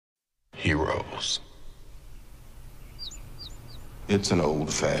heroes. It's an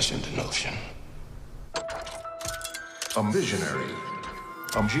old-fashioned notion. A visionary,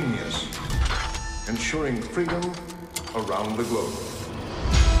 a genius, ensuring freedom around the globe.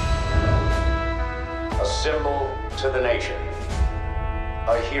 A symbol to the nation,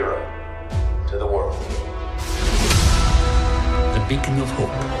 a hero to the world. The beacon of hope,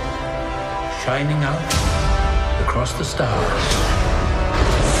 shining out across the stars.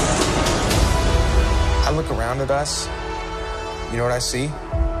 I look around at us, you know what I see?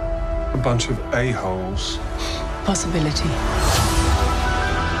 A bunch of a-holes. Possibility.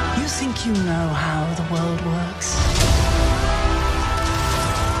 You think you know how the world works?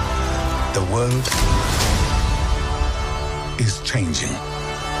 The world is changing.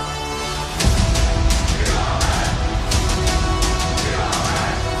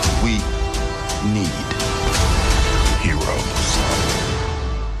 We need heroes.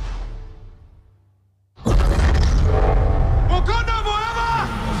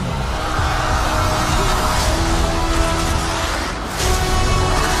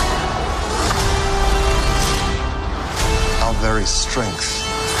 Our very strength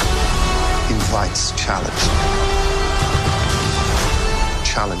invites challenge.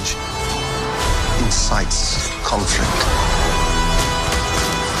 Challenge incites conflict.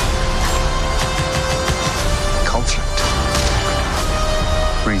 Conflict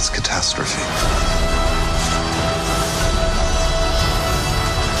breeds catastrophe.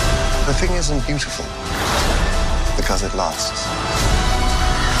 The thing isn't beautiful because it lasts.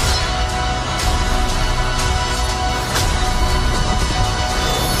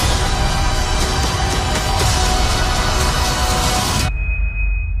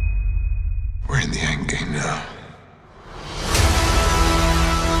 We're in the endgame now.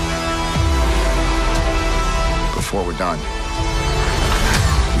 Before we're done,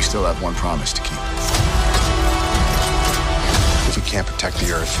 we still have one promise to keep. If we can't protect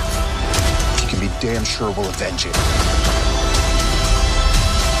the Earth, you can be damn sure we'll avenge it.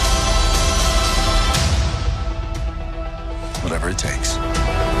 Whatever it takes.